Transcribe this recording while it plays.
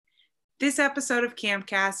This episode of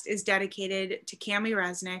Campcast is dedicated to Cami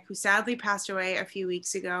Resnick, who sadly passed away a few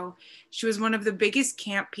weeks ago. She was one of the biggest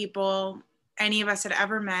camp people any of us had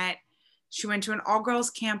ever met. She went to an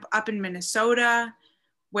all-girls camp up in Minnesota,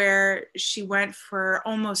 where she went for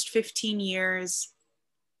almost 15 years.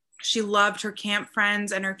 She loved her camp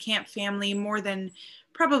friends and her camp family more than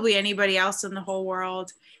probably anybody else in the whole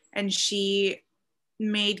world. And she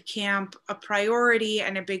made camp a priority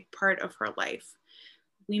and a big part of her life.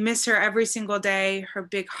 We miss her every single day, her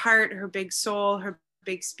big heart, her big soul, her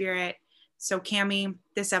big spirit. So Cami,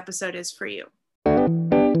 this episode is for you.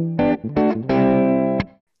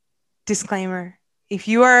 Disclaimer. If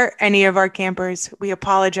you are any of our campers, we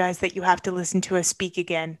apologize that you have to listen to us speak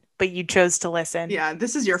again, but you chose to listen. Yeah,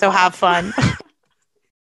 this is your fault. So have fun.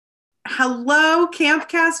 Hello,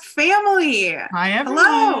 Campcast family. Hi, everyone.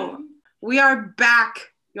 Hello. We are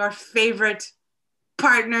back, your favorite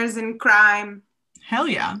partners in crime. Hell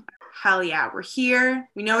yeah. Hell yeah. We're here.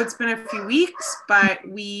 We know it's been a few weeks, but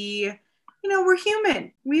we're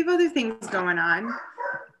human. We have other things going on.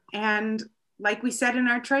 And like we said in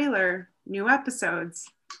our trailer, new episodes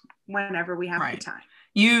whenever we have the time.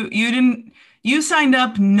 You signed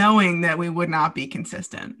up knowing that we would not be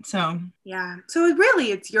consistent. So yeah. So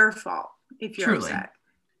really it's your fault if you're upset.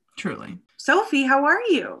 Truly. Sophie, how are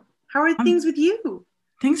you? How are things with you?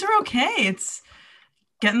 Things are okay. It's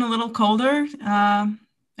getting a little colder,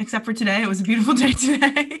 except for today. It was a beautiful day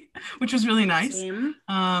today, which was really nice. Same.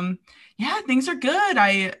 Yeah, things are good.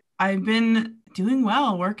 I've been doing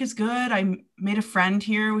well. Work is good. I made a friend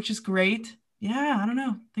here, which is great. Yeah, I don't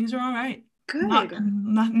know. Things are all right. Good.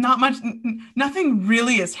 Not much. Nothing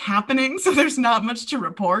really is happening, so there's not much to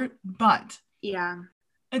report. But yeah.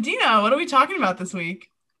 Adina, what are we talking about this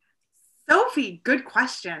week? Sophie, good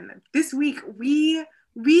question. This week we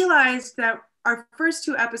realized that our first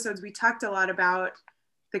two episodes, we talked a lot about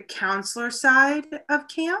the counselor side of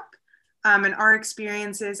camp and our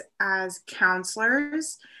experiences as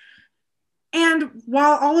counselors. And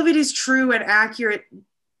while all of it is true and accurate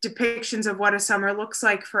depictions of what a summer looks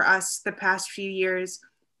like for us the past few years,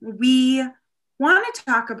 we want to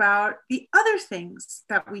talk about the other things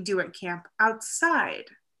that we do at camp outside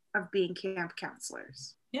of being camp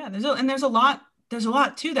counselors. Yeah, there's a lot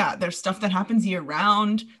to that. There's stuff that happens year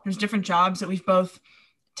round. There's different jobs that we've both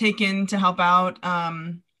taken to help out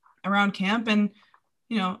around camp. And,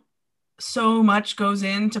 so much goes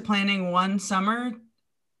into planning one summer,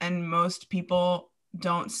 and most people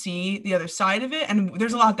don't see the other side of it. And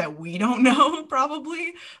there's a lot that we don't know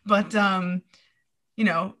probably, but, from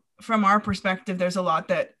our perspective, there's a lot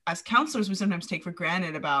that as counselors, we sometimes take for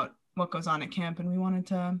granted about what goes on at camp. And we wanted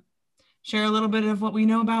to share a little bit of what we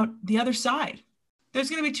know about the other side. There's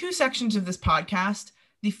going to be two sections of this podcast.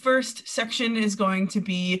 The first section is going to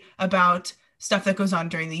be about stuff that goes on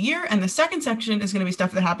during the year, and the second section is going to be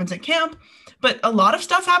stuff that happens at camp. But a lot of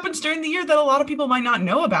stuff happens during the year that a lot of people might not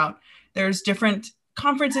know about. There's different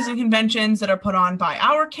conferences and conventions that are put on by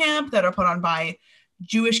our camp, that are put on by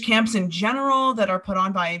Jewish camps in general, that are put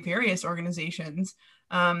on by various organizations.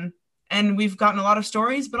 And we've gotten a lot of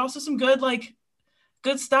stories, but also some good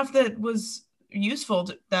stuff that was useful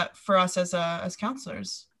for us as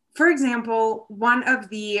counselors. For example, one of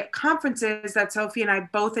the conferences that Sophie and I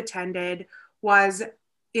both attended was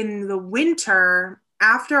in the winter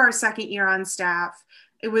after our second year on staff.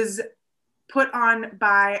 It was put on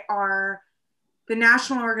by the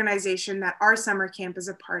national organization that our summer camp is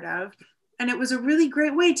a part of. And it was a really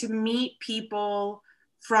great way to meet people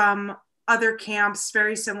from other camps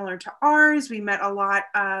very similar to ours. We met a lot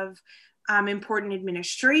of important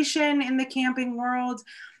administration in the camping world.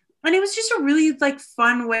 And it was just a really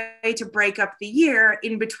fun way to break up the year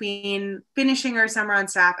in between finishing our summer on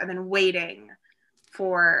staff and then waiting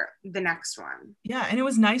for the next one. Yeah. And it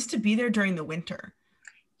was nice to be there during the winter.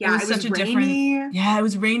 Yeah. It was rainy. It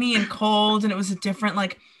was rainy and cold. And it was a different,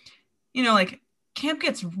 camp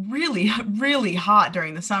gets really, really hot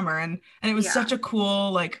during the summer. And it was such a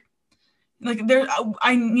cool, I've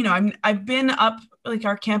been up,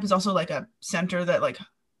 our camp is also a center that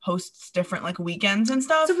hosts different weekends and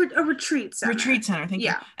stuff. It's a retreat center. Thank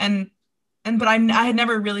you. But I had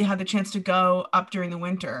never really had the chance to go up during the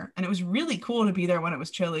winter, and it was really cool to be there when it was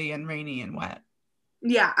chilly and rainy and wet.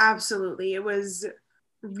 Yeah, absolutely. It was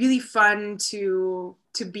really fun to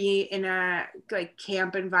be in a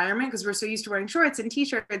camp environment because we're so used to wearing shorts and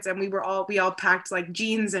t-shirts, and we all packed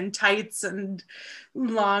jeans and tights and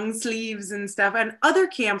long sleeves and stuff. And other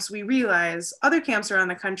camps around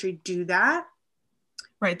the country do that.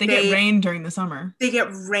 Right. They get rain during the summer. They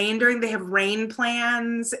have rain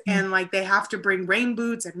plans and they have to bring rain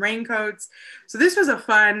boots and raincoats. So this was a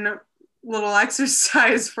fun little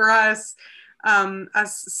exercise for us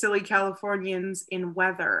silly Californians in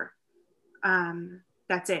weather.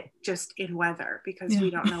 That's it, just in weather, because we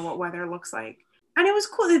don't know what weather looks like. And it was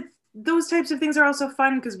cool. Those types of things are also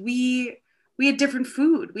fun because we had different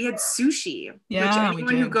food. We had sushi, which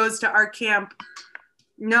anyone who goes to our camp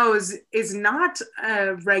knows is not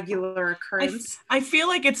a regular occurrence. I feel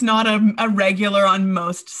like it's not a regular on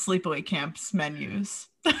most sleepaway camps menus.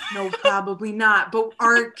 No, probably not. But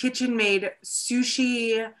our kitchen made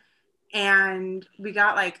sushi, and we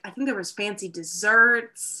got I think there was fancy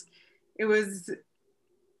desserts.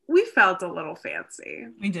 We felt a little fancy.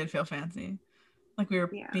 We did feel fancy. Like we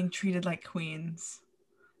were being treated like queens.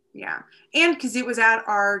 Yeah. And because it was at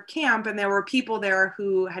our camp and there were people there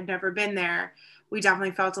who had never been there, we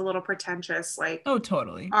definitely felt a little pretentious. Oh,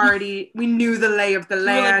 totally. Already, we knew the lay of the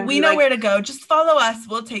land. We know where to go. Just follow us.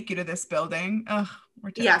 We'll take you to this building. Ugh,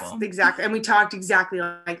 we're terrible. Yes, exactly. And we talked exactly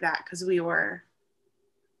like that because we were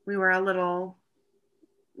a little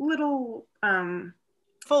full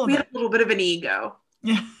of we had a little bit of an ego.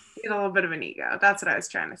 Yeah. We had a little bit of an ego. That's what I was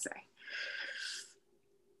trying to say.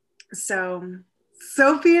 So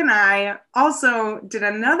Sophie and I also did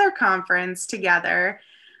another conference together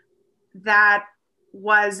that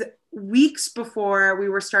was weeks before we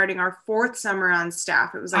were starting our 4th summer on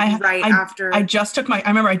staff. It was after. I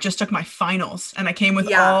remember I just took my finals and I came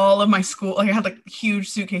with all of my school. I had huge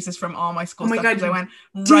suitcases from all my school stuff because I went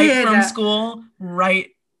right from school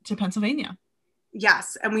right to Pennsylvania.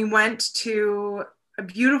 Yes. And we went to a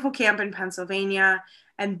beautiful camp in Pennsylvania.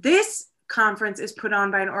 And this conference is put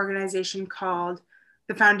on by an organization called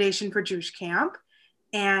the Foundation for Jewish Camp.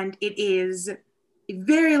 And it is a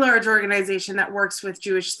very large organization that works with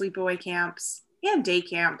Jewish sleepaway camps and day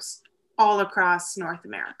camps all across North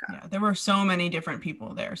America. Yeah, there were so many different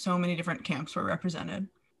people there. So many different camps were represented.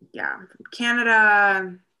 Yeah, from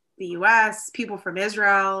Canada, the US, people from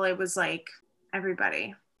Israel. It was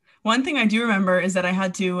everybody. One thing I do remember is that I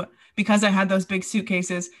had to, because I had those big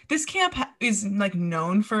suitcases, this camp is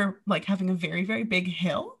known for having a very, very big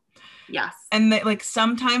hill. Yes. And they,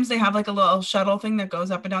 sometimes they have a little shuttle thing that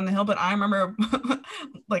goes up and down the hill. But I remember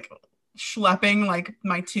schlepping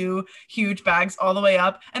my 2 huge bags all the way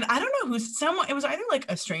up. And I don't know it was either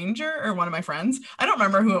a stranger or one of my friends. I don't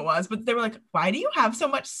remember who it was, but they were like, "Why do you have so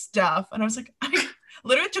much stuff?" And I was like, I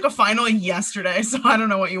literally took a final yesterday. So I don't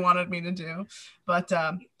know what you wanted me to do, but,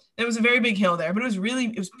 it was a very big hill there, but it was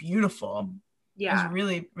beautiful. Yeah. It was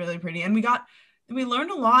really, really pretty. And we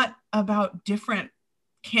learned a lot about different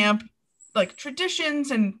camp,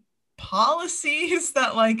 traditions and policies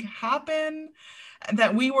that happen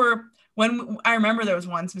that I remember there was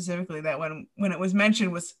one specifically that when it was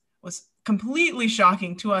mentioned was completely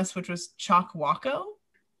shocking to us, which was CHAKWACO.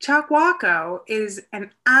 CHAKWACO is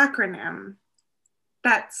an acronym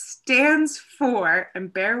that stands for,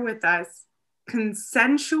 and bear with us,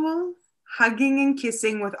 consensual hugging and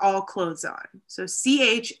kissing with all clothes on. So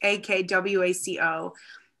CHAKWACO.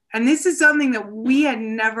 And this is something that we had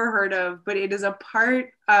never heard of, but it is a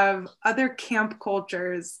part of other camp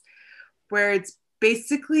cultures where it's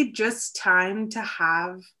basically just time to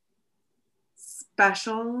have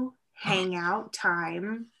special hangout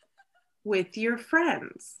time with your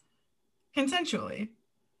friends. Consensually.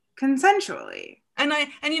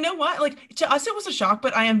 And you know what? To us, it was a shock,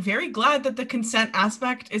 but I am very glad that the consent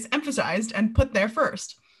aspect is emphasized and put there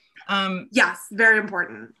first. Yes, very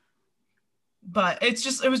important. But it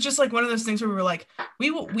was just one of those things where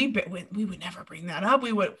we were we would never bring that up.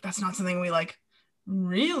 That's not something we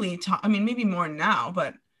really talk. I mean, maybe more now,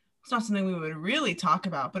 but it's not something we would really talk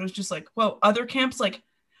about. But it was just whoa, other camps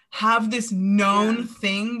have this known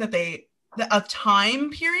thing that a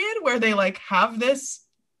time period where they have this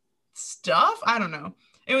stuff. I don't know.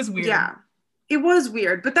 It was weird. Yeah, it was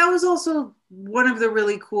weird, but that was also one of the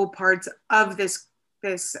really cool parts of this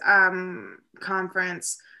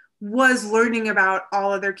conference was learning about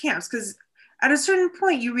all other camps, because at a certain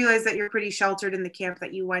point you realize that you're pretty sheltered in the camp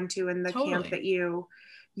that you went to and the camp that you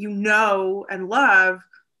know and love,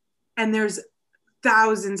 and there's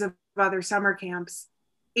thousands of other summer camps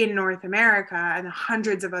in North America and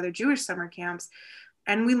hundreds of other Jewish summer camps.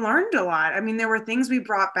 And we learned a lot. I mean, there were things we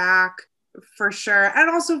brought back for sure, and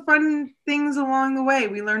also fun things along the way.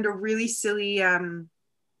 We learned a really silly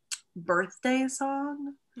birthday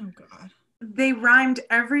song. Oh God. They rhymed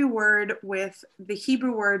every word with the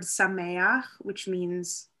Hebrew word sameach, which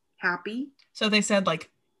means happy. So they said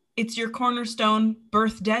it's your cornerstone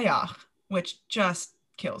birthdayach, which just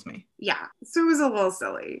kills me. Yeah, so it was a little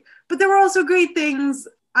silly. But there were also great things.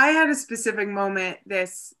 I had a specific moment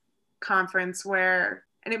this conference where,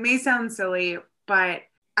 and it may sound silly, but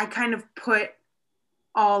I kind of put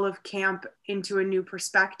all of camp into a new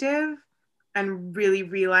perspective and really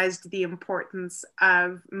realized the importance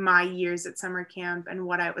of my years at summer camp and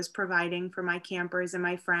what I was providing for my campers and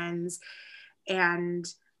my friends. And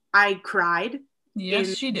I cried.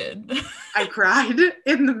 Yes, she did. I cried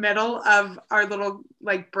in the middle of our little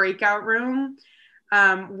like breakout room.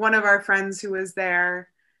 One of our friends who was there,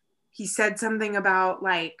 he said something about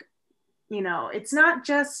like, you know, it's not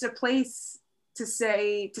just a place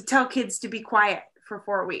to tell kids to be quiet for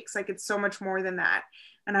 4 weeks. Like, it's so much more than that.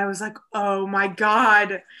 And I was like, oh my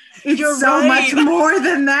God, it's You're so right. much more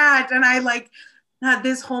than that. And I like had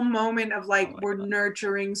this whole moment of like, we're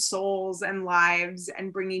nurturing souls and lives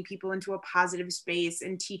and bringing people into a positive space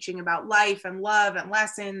and teaching about life and love and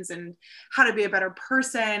lessons and how to be a better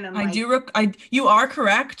person. And you are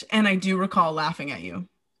correct. And I do recall laughing at you.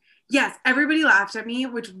 Yes, everybody laughed at me,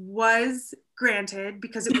 which was granted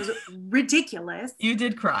because it was ridiculous. You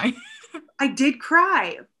did cry. I did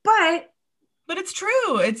cry, but it's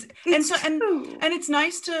true. It's true. And it's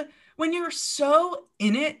nice to, when you're so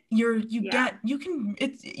in it, you can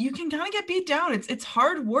kind of get beat down. It's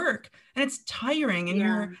hard work and it's tiring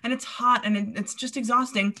and it's hot and it's just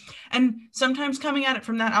exhausting. And sometimes coming at it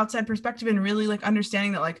from that outside perspective and really like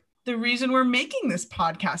understanding that like the reason we're making this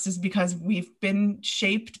podcast is because we've been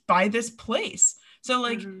shaped by this place. So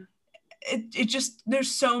like it just,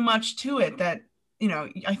 there's so much to it that, you know,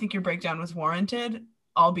 I think your breakdown was warranted,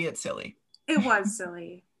 albeit silly. It was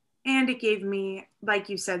silly. And it gave me, like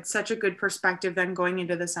you said, such a good perspective then going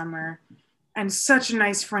into the summer and such a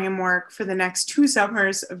nice framework for the next 2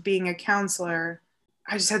 summers of being a counselor.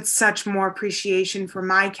 I just had such more appreciation for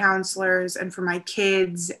my counselors and for my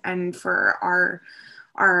kids and for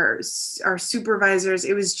our supervisors.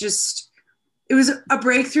 It was a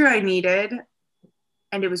breakthrough I needed,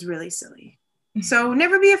 and it was really silly. So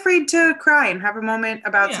never be afraid to cry and have a moment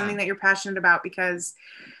about something that you're passionate about, because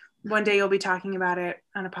one day you'll be talking about it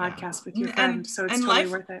on a podcast with your friend. So it's totally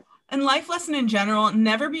worth it. And life lesson in general,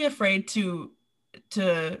 never be afraid to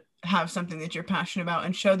have something that you're passionate about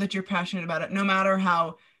and show that you're passionate about it, no matter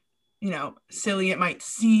how, you know, silly it might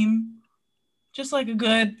seem. Just like a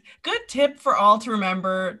good tip for all to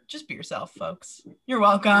remember, just be yourself, folks. You're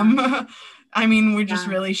welcome. I mean, we're just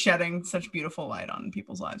really shedding such beautiful light on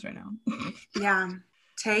people's lives right now. Yeah.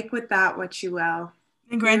 Take with that what you will.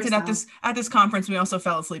 And granted, at this conference, we also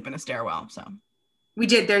fell asleep in a stairwell. So we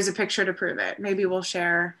did. There's a picture to prove it. Maybe we'll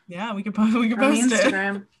share. Yeah, we could post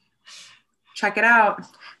Instagram. it. Check it out.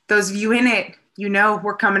 Those of you in it, you know,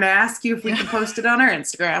 we're coming to ask you if we can post it on our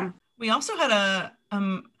Instagram. We also had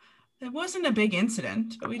it wasn't a big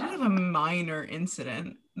incident, but we did have a minor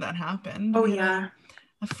incident that happened. Oh, yeah.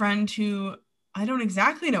 A friend who, I don't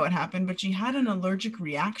exactly know what happened, but she had an allergic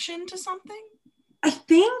reaction to something. I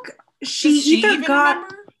think she either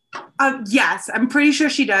got, yes, I'm pretty sure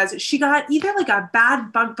she does. She got either like a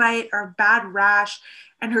bad bug bite or a bad rash,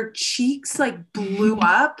 and her cheeks like blew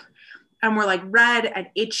up and were like red and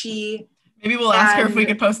itchy. Maybe we'll ask her if we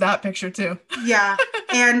could post that picture too. Yeah.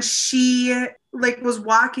 And she like was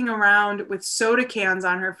walking around with soda cans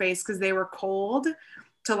on her face because they were cold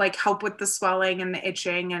to like help with the swelling and the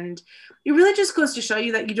itching. And it really just goes to show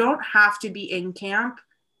you that you don't have to be in camp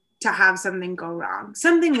to have something go wrong.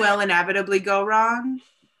 Something will inevitably go wrong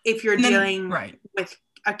if you're dealing with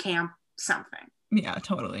a camp something. Yeah,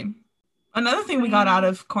 totally. Another thing we got out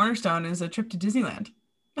of Cornerstone is a trip to Disneyland.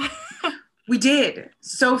 We did.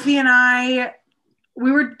 Sophie and I don't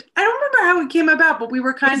remember how it came about, but we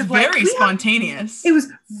were kind of like very spontaneous. It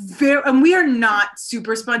was very, and we are not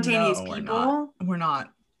super spontaneous people. We're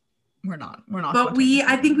not. But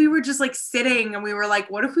I think we were just like sitting and we were like,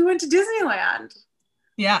 what if we went to Disneyland?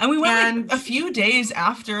 Yeah, and we went like a few days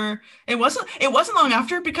after. It wasn't long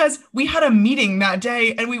after, because we had a meeting that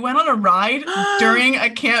day and we went on a ride during a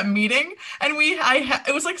camp meeting, and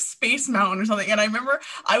it was like Space Mountain or something. And I remember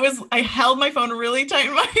I held my phone really tight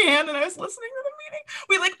in my hand and I was listening to the meeting.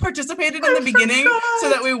 We like participated in the beginning so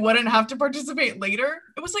that we wouldn't have to participate later.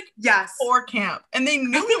 It was like for camp, and they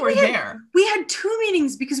knew we were there. We had 2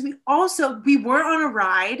 meetings because we were on a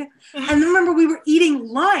ride, and then remember we were eating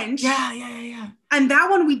lunch. Yeah. And that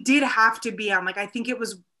one we did have to be on. Like, I think it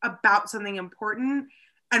was about something important.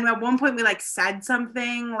 And at one point we like said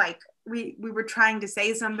something, like we were trying to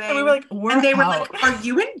say something. And we were like, were like, are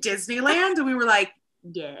you in Disneyland? And we were like,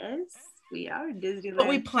 yes, we are in Disneyland. But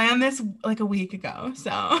we planned this like a week ago. So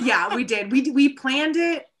yeah, we did. We planned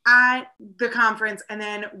it at the conference, and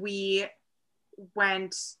then we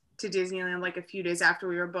went to Disneyland like a few days after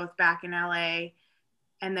we were both back in LA.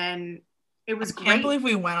 And then it was great. I can't believe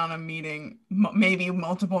we went on a meeting, maybe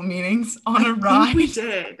multiple meetings on a ride. We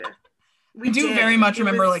did. I do very much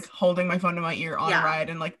remember like holding my phone to my ear on Yeah. a ride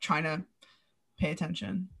and like trying to pay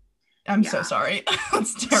attention. I'm so sorry.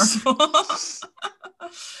 That's terrible.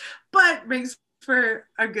 But makes for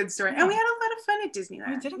a good story. And we had a lot of fun at Disneyland.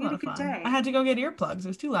 We did had a good day. I had to go get earplugs. It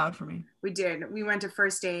was too loud for me. We did. We went to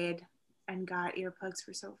First Aid and got earplugs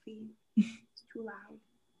for Sophie. It's too loud.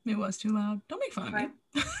 It was too loud. Don't make fun of me.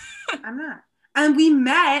 I'm not. And we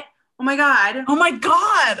met, oh my God. Oh my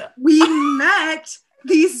God. We met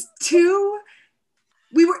these two.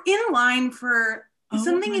 We were in line for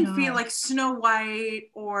something in feel like Snow White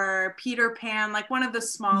or Peter Pan, like one of the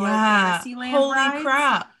smaller Fantasyland rides. Holy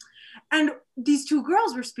crap. And these two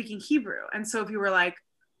girls were speaking Hebrew. And so if you were like,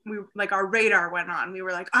 our radar went on. We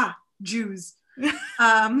were like, Jews.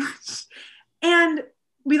 And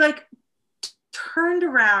we like turned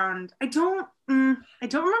around. I don't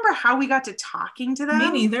remember how we got to talking to them.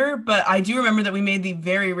 Me neither, but I do remember that we made the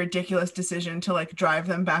very ridiculous decision to like drive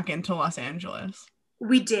them back into Los Angeles.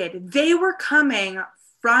 We did. They were coming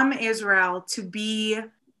from Israel to be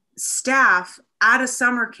staff at a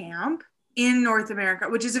summer camp in North America,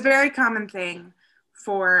 which is a very common thing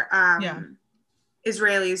for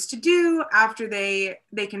Israelis to do after they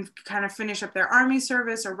can kind of finish up their army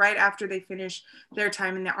service, or right after they finish their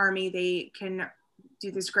time in the army, they can do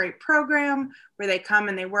this great program where they come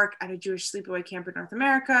and they work at a Jewish sleepaway camp in North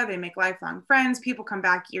America. They make lifelong friends. People come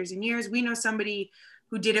back years and years. We know somebody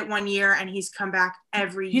who did it one year and he's come back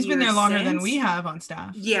every year. He's been there longer than we have on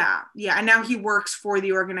staff. Yeah. And now he works for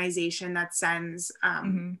the organization that sends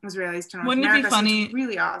Israelis to North Wouldn't America. it be funny? So it's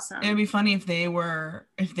really awesome. It'd be funny if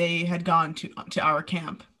they had gone to our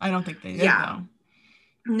camp. I don't think they did though.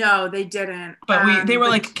 No, they didn't. But they were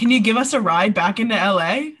like, "Can you give us a ride back into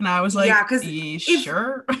LA?" And I was like, "Yeah, because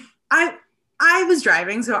sure." I was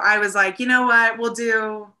driving, so I was like, you know what, we'll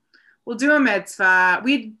do a mitzvah.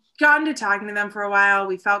 We'd gotten to talking to them for a while.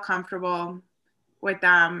 We felt comfortable with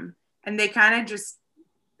them, and they kind of just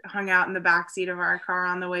hung out in the backseat of our car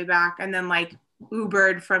on the way back, and then like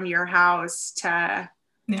Ubered from your house to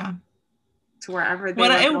wherever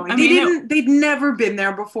they were going. They'd never been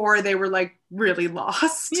there before. They were like really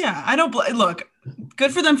lost. Yeah, I don't look.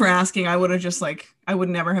 Good for them for asking. I would have just I would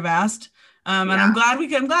never have asked. And I'm glad we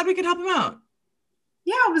could help them out.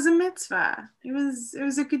 Yeah, it was a mitzvah. It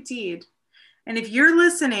was a good deed. And if you're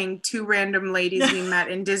listening to random ladies we met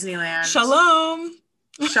in Disneyland, shalom.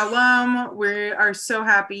 We are so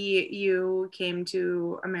happy you came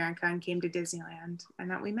to America and came to Disneyland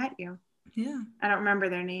and that we met you. Yeah. I don't remember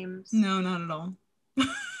their names. No, not at all.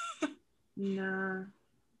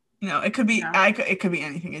 No, it could be it could be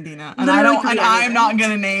anything, Adina. And I'm not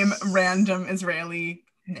gonna name random Israeli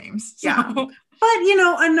names. So. Yeah. But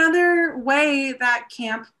another way that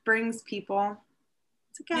camp brings people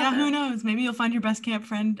together. Yeah, who knows? Maybe you'll find your best camp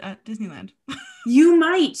friend at Disneyland. You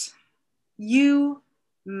might. You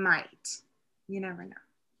never know.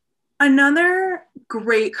 Another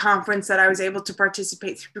great conference that I was able to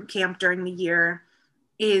participate through camp during the year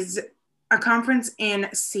is a conference in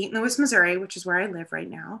St. Louis, Missouri, which is where I live right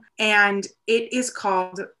now. And it is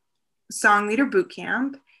called Song Leader Boot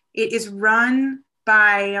Camp. It is run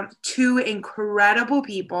by two incredible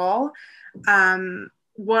people.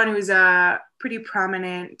 One who's a pretty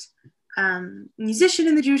prominent musician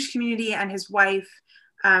in the Jewish community, and his wife.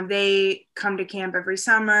 They come to camp every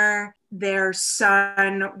summer. Their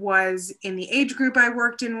son was in the age group I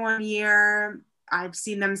worked in one year. I've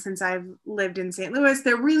seen them since I've lived in St. Louis.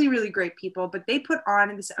 They're really, really great people, but they put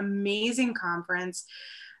on this amazing conference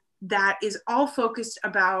that is all focused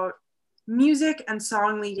about music and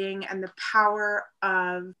song leading and the power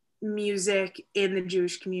of music in the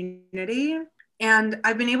Jewish community. And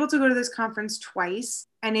I've been able to go to this conference twice,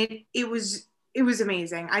 and it was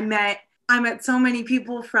amazing. I met so many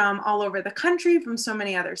people from all over the country, from so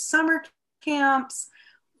many other summer camps,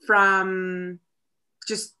 from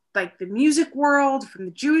just like the music world, from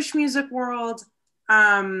the Jewish music world.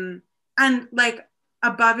 And like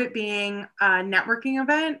above it being a networking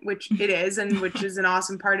event, which it is, and which is an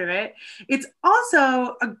awesome part of it, it's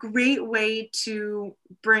also a great way to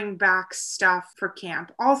bring back stuff for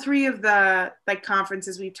camp. All three of the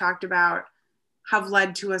conferences we've talked about have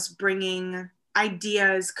led to us bringing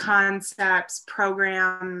ideas, concepts,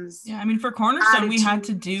 programs. Yeah, I mean, for Cornerstone, we had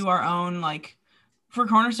to do our own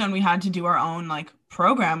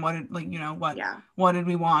program. What did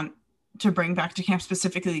we want to bring back to camp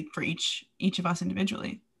specifically for each of us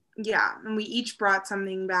individually? Yeah, and we each brought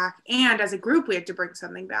something back, and as a group we had to bring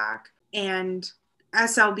something back. And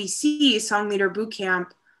SLBC, Song Leader Boot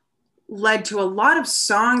Camp, led to a lot of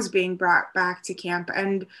songs being brought back to camp,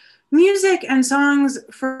 and music and songs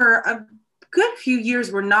for a good few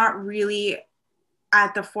years were not really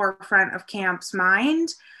at the forefront of camp's mind.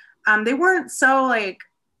 They weren't so like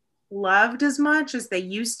loved as much as they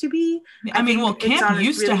used to be. I mean, well, camp it's on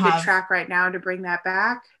used a really to good have track right now to bring that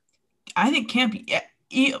back. I think camp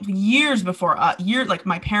years before like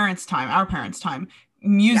my parents' time, our parents' time,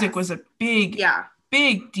 music was a big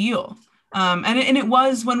deal. And it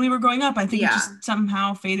was when we were growing up. I think it just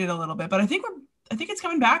somehow faded a little bit, but I think it's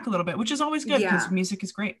coming back a little bit, which is always good because music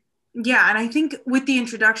is great. Yeah, and I think with the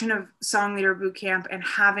introduction of Song Leader Boot Camp and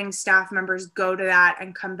having staff members go to that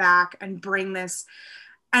and come back and bring this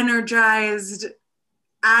energized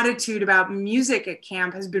attitude about music at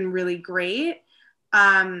camp has been really great.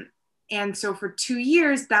 And so for 2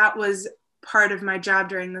 years, that was part of my job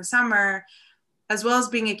during the summer, as well as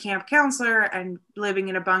being a camp counselor and living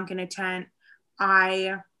in a bunk in a tent.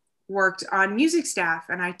 I worked on music staff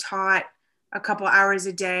and I taught a couple hours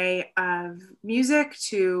a day of music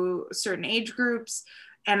to certain age groups.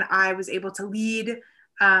 And I was able to lead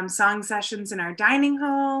song sessions in our dining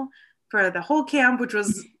hall for the whole camp, which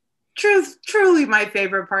was truly my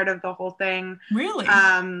favorite part of the whole thing. Really?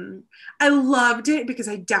 I loved it because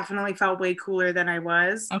I definitely felt way cooler than I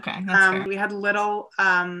was. Okay, that's fair. We had little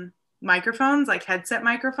microphones, like headset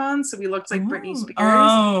microphones, so we looked like Britney Spears.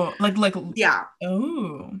 Oh, like yeah.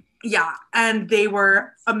 Oh. Yeah, and they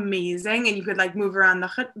were amazing, and you could like move around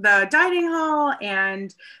the dining hall,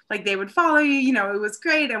 and like they would follow you. You know, it was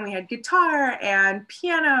great, and we had guitar and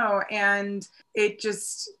piano, and it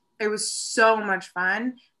was so much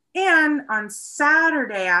fun. And on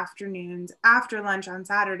Saturday afternoons, after lunch on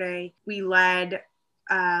Saturday, we led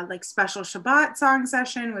like special Shabbat song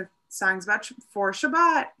session with songs for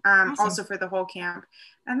Shabbat, awesome. Also for the whole camp,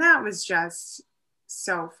 and that was just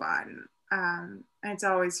so fun. And it's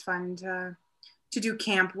always fun to do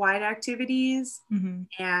camp-wide activities,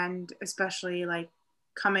 and especially like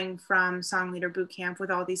coming from Song Leader Boot Camp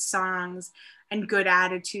with all these songs and good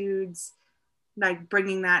attitudes, like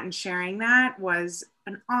bringing that and sharing that was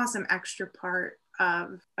an awesome extra part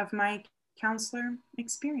of my counselor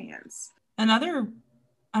experience. Another,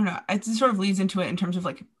 I don't know, it sort of leads into it in terms of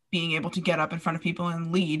like being able to get up in front of people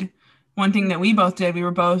and lead. One thing that we both did, we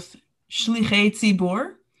were both shlichei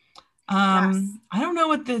tzibur. I don't know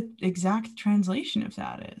what the exact translation of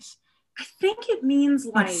that is. I think it means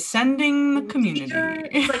like sending the community.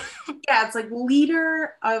 It's like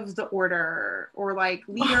leader of the order, or like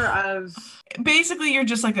leader of. Basically, you're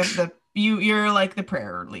just like you're like the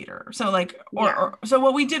prayer leader. So like, or so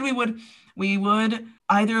what we did, we would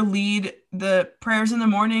either lead the prayers in the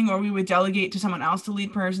morning, or we would delegate to someone else to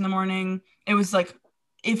lead prayers in the morning. It was like,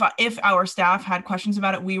 if our staff had questions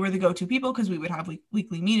about it, we were the go-to people, because we would have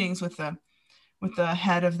weekly meetings with the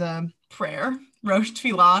head of the prayer, Rosh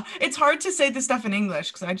Tefillah. It's hard to say this stuff in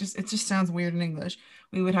English because it just sounds weird in English.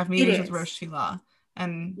 We would have meetings with Rosh Tefillah,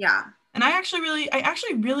 and I actually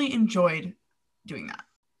really enjoyed doing that.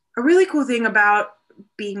 A really cool thing about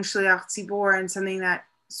being Shliach Tzibor, and something that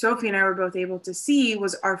Sophie and I were both able to see,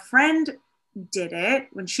 was our friend did it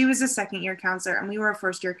when she was a second-year counselor and we were a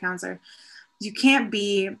first-year counselor. You can't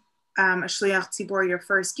be a Shliach Tzibor your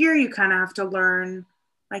first year. You kind of have to learn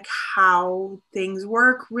like how things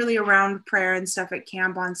work really around prayer and stuff at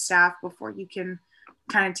camp on staff before you can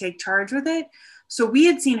kind of take charge with it. So we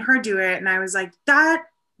had seen her do it, and I was like, that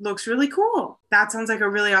looks really cool. That sounds like a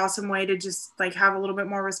really awesome way to just like have a little bit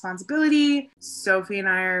more responsibility. Sophie and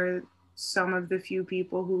I are some of the few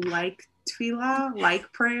people who like tefillah,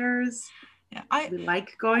 like prayers. Yeah, we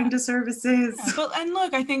like going to services. Yeah, but, and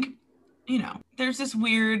look, I think, you know, there's this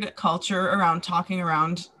weird culture around talking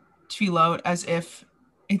around tefillot as if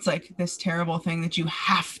it's like this terrible thing that you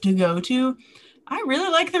have to go to. I really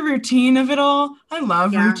like the routine of it all. I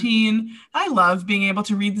love routine. I love being able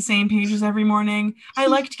to read the same pages every morning. I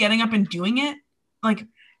liked getting up and doing it. Like,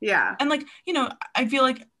 and like, you know, I feel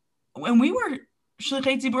like when we were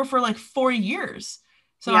Shlichei Tzibur for like 4 years,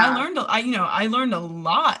 so I learned a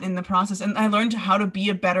lot in the process, and I learned how to be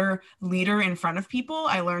a better leader in front of people.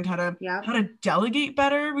 I learned how to delegate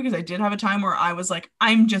better, because I did have a time where I was like,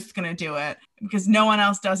 I'm just gonna do it because no one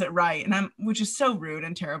else does it right, and which is so rude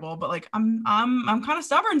and terrible. But like I'm kind of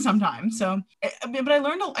stubborn sometimes. So, but I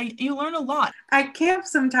learned you learn a lot at camp.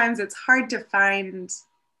 Sometimes it's hard to find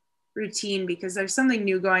routine because there's something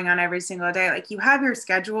new going on every single day. Like you have your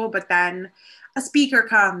schedule, but then a speaker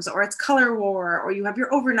comes, or it's color war, or you have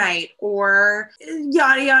your overnight, or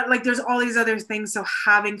yada yada. Like there's all these other things. So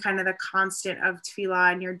having kind of the constant of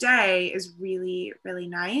tefillah in your day is really, really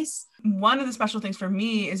nice. One of the special things for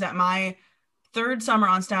me is that my third summer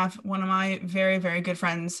on staff, one of my very, very good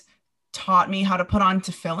friends taught me how to put on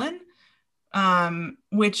tefillin,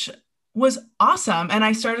 which was awesome. And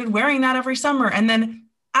I started wearing that every summer. And then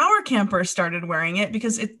our campers started wearing it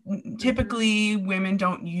because it typically women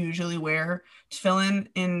don't usually wear tefillin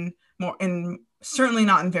in certainly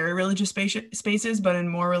not in very religious spaces, but in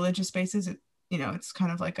more religious spaces, it's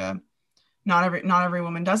kind of like not every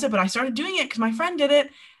woman does it, but I started doing it because my friend did it,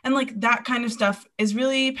 and like that kind of stuff is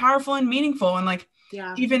really powerful and meaningful, and like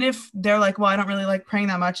even if they're like, well, I don't really like praying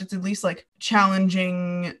that much, it's at least like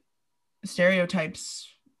challenging stereotypes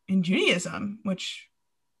in Judaism, which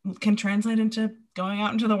can translate into going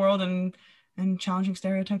out into the world and challenging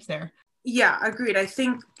stereotypes there. Yeah, agreed. I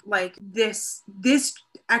think like this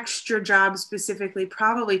extra job specifically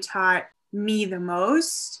probably taught me the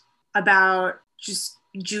most about just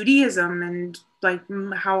Judaism and like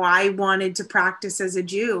how I wanted to practice as a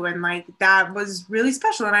Jew, and like that was really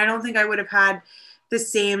special, and I don't think I would have had the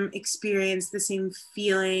same experience, the same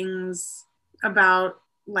feelings about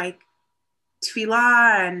like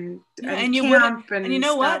tefillah and camp and you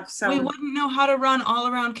know stuff. what? So we wouldn't know how to run all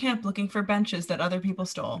around camp looking for benches that other people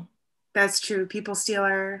stole. That's true. People steal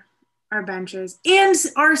our benches and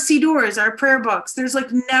our sidurs, our prayer books. There's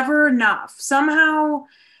like never enough. Somehow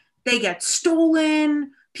they get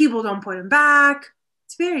stolen. People don't put them back.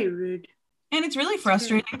 It's very rude. And it's really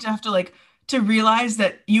frustrating to have to realize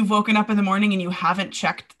that you've woken up in the morning and you haven't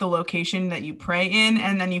checked the location that you pray in,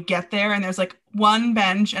 and then you get there and there's like one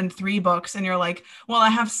bench and 3 books, and you're like, well, I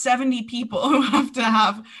have 70 people who have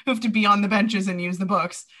to be on the benches and use the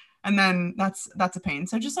books, and then that's a pain.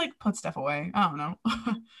 So just like put stuff away. I don't know.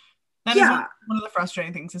 That is one of the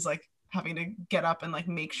frustrating things, is like having to get up and like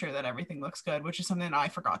make sure that everything looks good, which is something I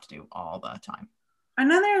forgot to do all the time.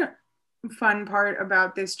 Another fun part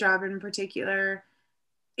about this job in particular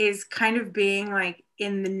is kind of being like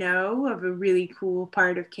in the know of a really cool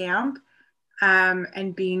part of camp,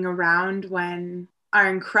 and being around when our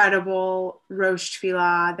incredible Rosh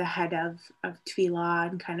Tefillah, the head of Tefillah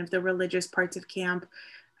and kind of the religious parts of camp,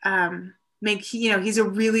 he's a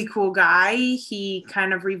really cool guy. He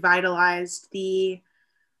kind of revitalized the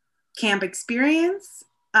camp experience,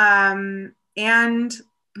 and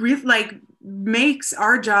makes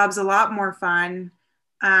our jobs a lot more fun.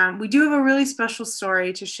 We do have a really special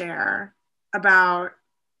story to share about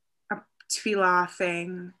a tefillah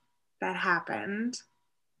thing that happened.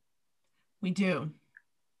 We do.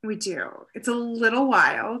 It's a little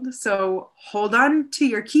wild, so hold on to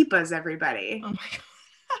your kippas, everybody. Oh my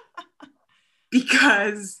God.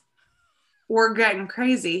 Because we're getting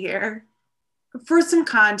crazy here. For some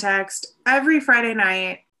context, every Friday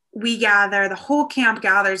night, the whole camp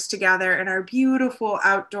gathers together in our beautiful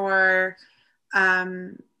outdoor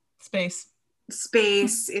space.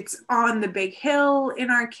 It's on the big hill in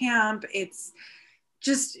our camp. It's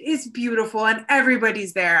beautiful, and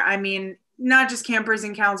everybody's there. I mean, not just campers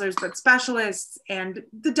and counselors, but specialists and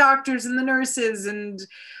the doctors and the nurses and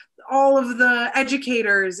all of the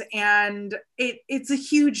educators. And it's a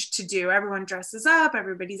huge to-do. Everyone dresses up,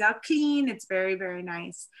 everybody's out clean. It's very, very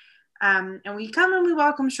nice. And we come and we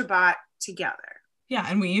welcome Shabbat together. Yeah,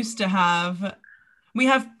 and we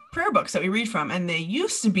have prayer books that we read from, and they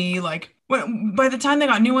used to be like, by the time they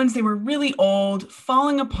got new ones, they were really old,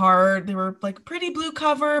 falling apart. They were like pretty blue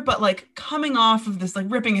cover, but like coming off of this, like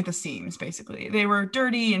ripping at the seams, basically. They were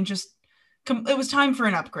dirty and just, it was time for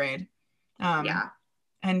an upgrade.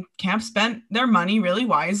 And camp spent their money really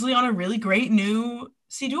wisely on a really great new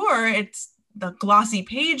Siddur. It's the glossy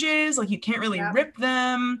pages, like you can't really rip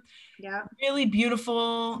them. Yeah. Really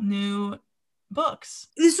beautiful new books.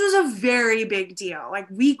 This was a very big deal. Like,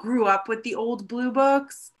 we grew up with the old blue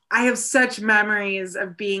books. I have such memories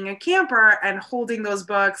of being a camper and holding those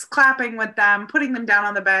books, clapping with them, putting them down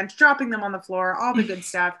on the bench, dropping them on the floor, all the good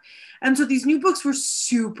stuff. And so these new books were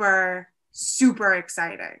super, super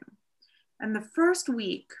exciting. And the first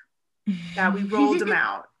week that we rolled them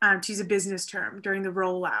out, to use a business term, during the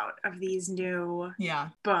rollout of these new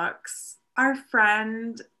books, our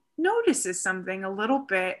friend notices something a little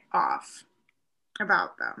bit off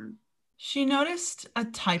about them. She noticed a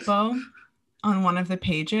typo on one of the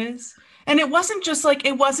pages, and it wasn't just we're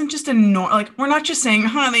not just saying,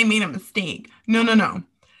 they made a mistake. No.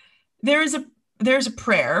 There's a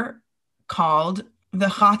prayer called the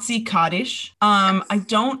Chatzi Kaddish.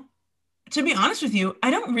 To be honest with you, I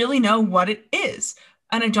don't really know what it is,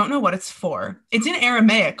 and I don't know what it's for. It's in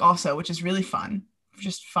Aramaic also, which is really fun.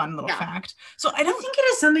 Just fun little fact. So I don't think it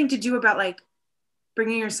has something to do about like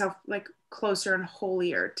bringing yourself like closer and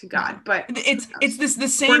holier to God, but it's the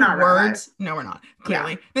same words. No, we're not.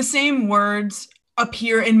 Clearly, the same words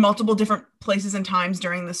appear in multiple different places and times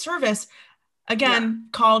during the service. Again,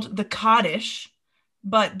 called the Kaddish,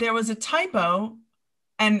 but there was a typo,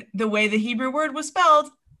 and the way the Hebrew word was spelled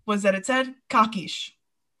was that it said Kakish,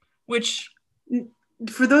 which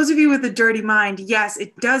for those of you with a dirty mind, yes,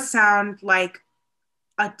 it does sound like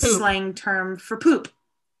a Poop. slang term for poop.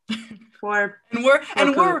 We're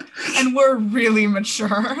really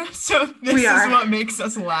mature, so this is what makes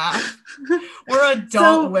us laugh. We're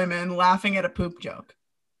adult women laughing at a poop joke.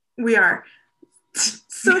 We are.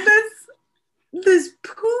 So this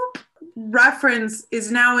poop reference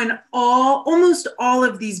is now in almost all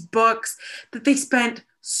of these books that they spent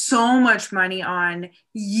so much money on,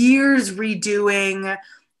 years redoing,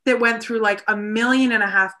 that went through like 1.5 million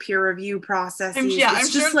peer review processes. I'm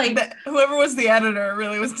sure like that whoever was the editor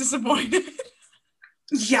really was disappointed.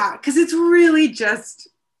 Yeah, because it's really just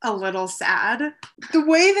a little sad. The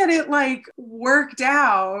way that it like worked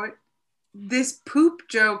out, this poop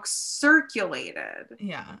joke circulated.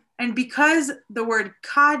 Yeah. And because the word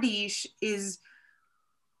Kakish is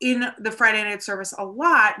in the Friday night service a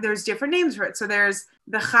lot, there's different names for it. So there's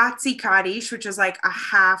the Chatzi Kakish, which is like a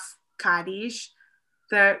half Kakish.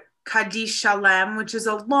 The Kaddish Shalem, which is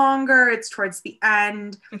a longer, it's towards the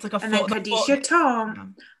end. It's like a and full, then Kaddish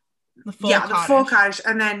Yatom. The full the full Kaddish.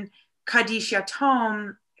 And then Kaddish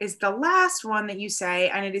Yatom is the last one that you say,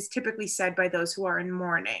 and it is typically said by those who are in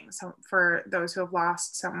mourning, so for those who have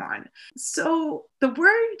lost someone. So the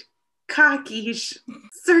word Kakish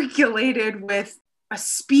circulated with a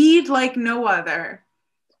speed like no other.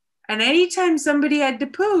 And anytime somebody had to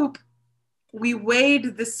poop, we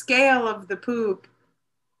weighed the scale of the poop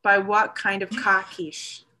by what kind of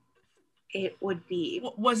Kakish it would be.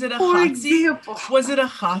 Was it a For Chatzi? Example. Was it a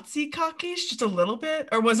Chatzi Kakish, just a little bit?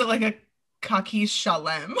 Or was it like a Kakish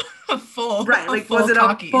Shalem? A full Right, like full was it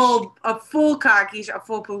Kakish? a full Kakish, a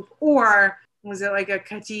full poop? Or was it like a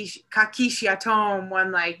Kakish Yatom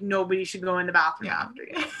when like nobody should go in the bathroom after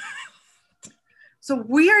you? So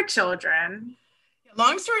we are children.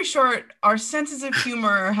 Long story short, our senses of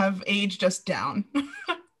humor have aged us down.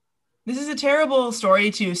 This is a terrible story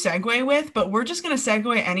to segue with, but we're just going to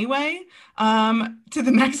segue anyway to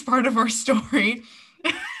the next part of our story.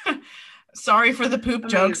 Sorry for the poop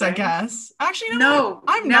jokes, I guess. Actually, no,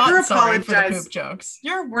 I'm not sorry for the poop jokes.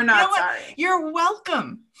 We're not sorry. You're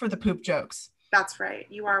welcome for the poop jokes. That's right.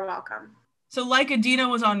 You are welcome. So like Adina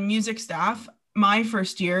was on music staff, my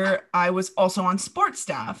first year, I was also on sports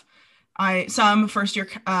staff. Some first year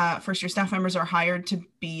staff members are hired to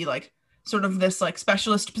be like sort of this like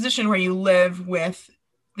specialist position where you live with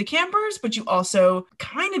the campers, but you also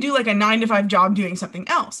kind of do like a 9-to-5 job doing something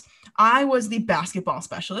else. I was the basketball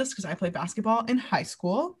specialist because I played basketball in high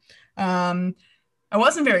school. I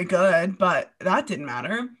wasn't very good, but that didn't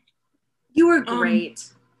matter. You were great.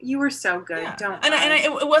 You were so good. Yeah. Don't and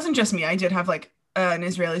it wasn't just me. I did have like an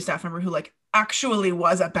Israeli staff member who like actually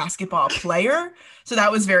was a basketball player, so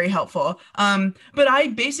that was very helpful. But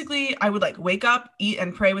I would like wake up, eat,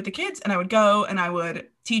 and pray with the kids, and I would go and I would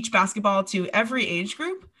teach basketball to every age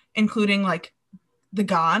group, including like the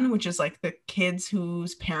Gan, which is like the kids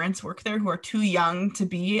whose parents work there who are too young to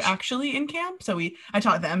be actually in camp. So I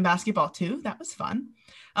taught them basketball too. That was fun.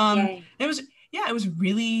 It was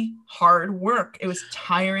really hard work. It was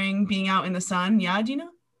tiring being out in the sun. Yeah, do you know?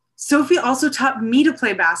 Sophie also taught me to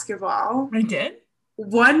play basketball. I did?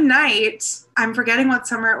 One night, I'm forgetting what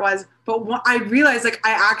summer it was, but I realized like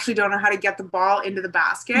I actually don't know how to get the ball into the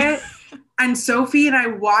basket. And Sophie and I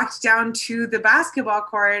walked down to the basketball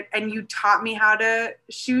court and you taught me how to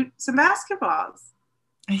shoot some basketballs.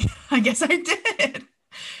 I guess I did.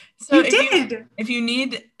 So you did.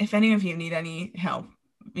 If any of you need any help,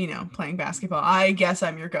 playing basketball, I guess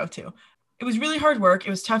I'm your go-to. It was really hard work. It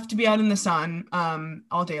was tough to be out in the sun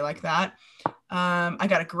all day like that. I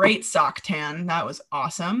got a great sock tan. That was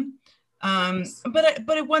awesome.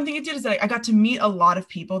 But one thing it did is that I got to meet a lot of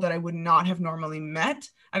people that I would not have normally met.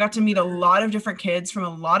 I got to meet a lot of different kids from a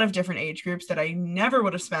lot of different age groups that I never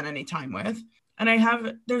would have spent any time with.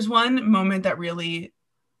 And there's one moment that really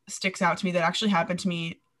sticks out to me that actually happened to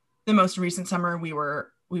me the most recent summer we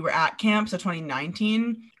were at camp, so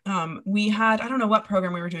 2019. We had, I don't know what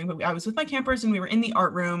program we were doing, but I was with my campers and we were in the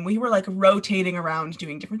art room. We were like rotating around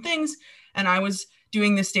doing different things. And I was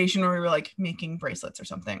doing this station where we were like making bracelets or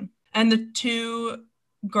something. And the two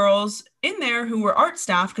girls in there who were art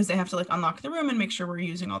staff, because they have to like unlock the room and make sure we're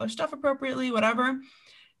using all their stuff appropriately, whatever.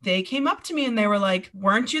 They came up to me and they were like,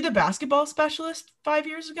 "Weren't you the basketball specialist 5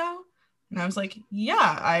 years ago?" And I was like,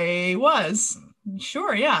 "Yeah, I was.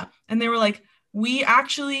 Sure, yeah." And they were like, "We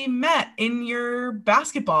actually met in your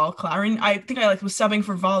basketball class." I think I was subbing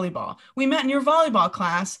for volleyball. "We met in your volleyball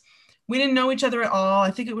class. We didn't know each other at all.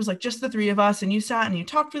 I think it was like just the three of us, and you sat and you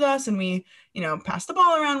talked with us and we, passed the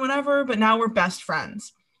ball around, whatever, but now we're best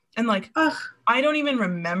friends." And like, I don't even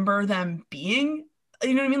remember them being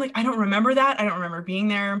you know what I mean? Like, I don't remember that. I don't remember being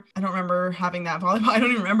there. I don't remember having that volleyball. I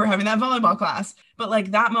don't even remember having that volleyball class. But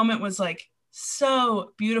like that moment was like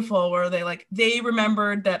so beautiful where they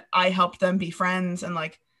remembered that I helped them be friends. And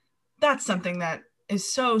like, that's something that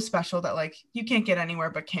is so special that like you can't get anywhere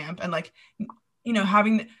but camp. And like, you know,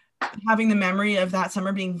 having the memory of that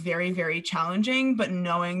summer being very, very challenging, but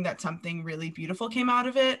knowing that something really beautiful came out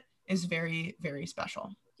of it is very, very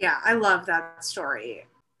special. Yeah, I love that story.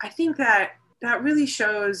 I think that really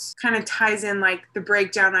shows, kind of ties in like the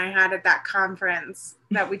breakdown I had at that conference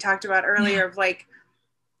that we talked about earlier of like,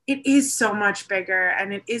 it is so much bigger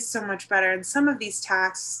and it is so much better. And some of these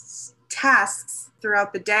tasks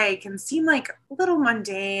throughout the day can seem like a little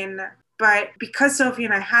mundane, but because Sophie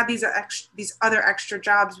and I had these other extra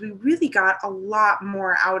jobs, we really got a lot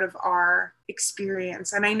more out of our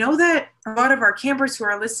experience. And I know that a lot of our campers who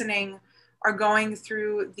are listening are going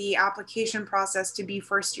through the application process to be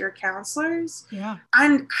first-year counselors. Yeah.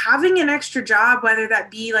 And having an extra job, whether that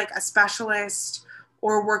be like a specialist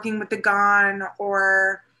or working with the GON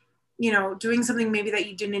or, you know, doing something maybe that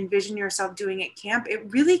you didn't envision yourself doing at camp,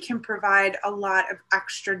 it really can provide a lot of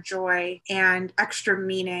extra joy and extra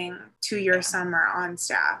meaning to your summer on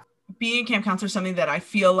staff. Being a camp counselor is something that I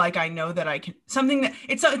feel like I know that I can, something that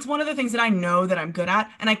it's one of the things that I know that I'm good at.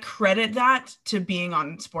 And I credit that to being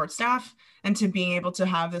on sports staff and to being able to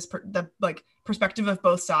have this perspective of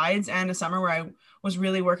both sides, and a summer where I was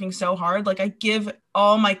really working so hard. Like I give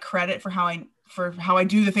all my credit for how I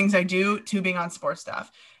do the things I do to being on sports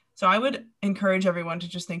staff. So I would encourage everyone to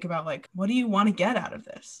just think about like, what do you want to get out of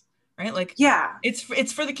this? Right? Like, yeah, it's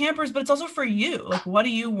for the campers, but it's also for you. Like, what do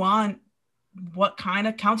you want? What kind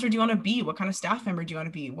of counselor do you want to be? What kind of staff member do you want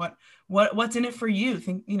to be? What's in it for you?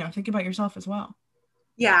 Think about yourself as well.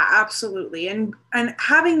 Yeah, absolutely. And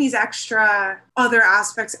having these extra other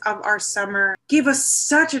aspects of our summer gave us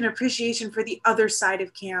such an appreciation for the other side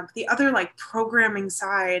of camp, the other like programming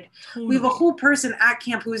side. Totally. We have a whole person at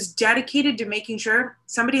camp who is dedicated to making sure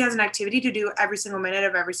somebody has an activity to do every single minute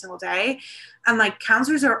of every single day. And like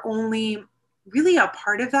counselors are only really a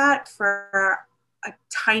part of that for a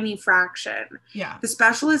tiny fraction. Yeah. The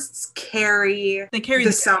specialists carry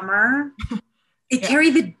the summer. They carry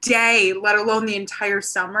the day, let alone the entire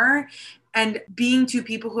summer. And being two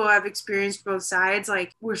people who have experienced both sides,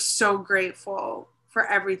 like we're so grateful for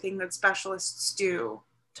everything that specialists do.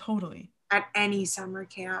 Totally. At any summer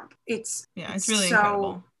camp. It's really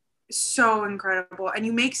incredible. So incredible. And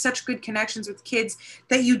you make such good connections with kids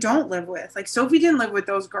that you don't live with. Like Sophie didn't live with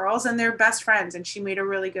those girls and they're best friends, and she made a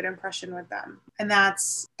really good impression with them. And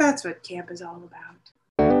that's what camp is all about.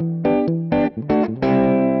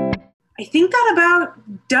 I think that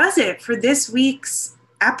about does it for this week's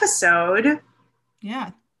episode.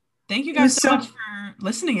 Yeah. Thank you guys so much for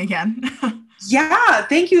listening again. Yeah.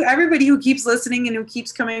 Thank you, everybody who keeps listening and who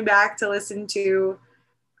keeps coming back to listen to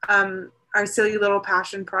our silly little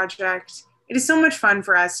passion project. It is so much fun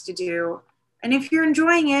for us to do. And if you're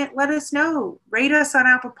enjoying it, let us know. Rate us on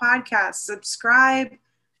Apple Podcasts. Subscribe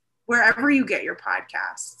wherever you get your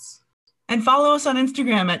podcasts. And follow us on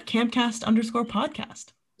Instagram at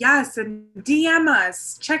campcast_podcast. Yes, and DM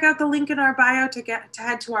us. Check out the link in our bio to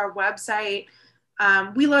head to our website.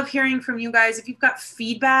 We love hearing from you guys. If you've got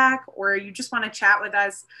feedback or you just want to chat with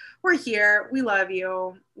us, we're here. We love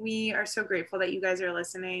you. We are so grateful that you guys are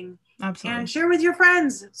listening. Absolutely. And share with your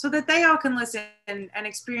friends so that they all can listen and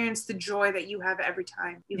experience the joy that you have every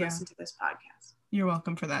time you listen to this podcast. You're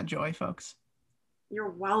welcome for that joy, folks. You're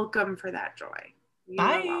welcome for that joy.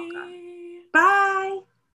 Bye. You're welcome. Bye.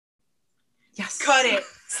 Yes. Cut it.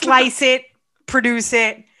 Slice it. Produce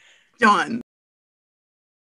it. Done.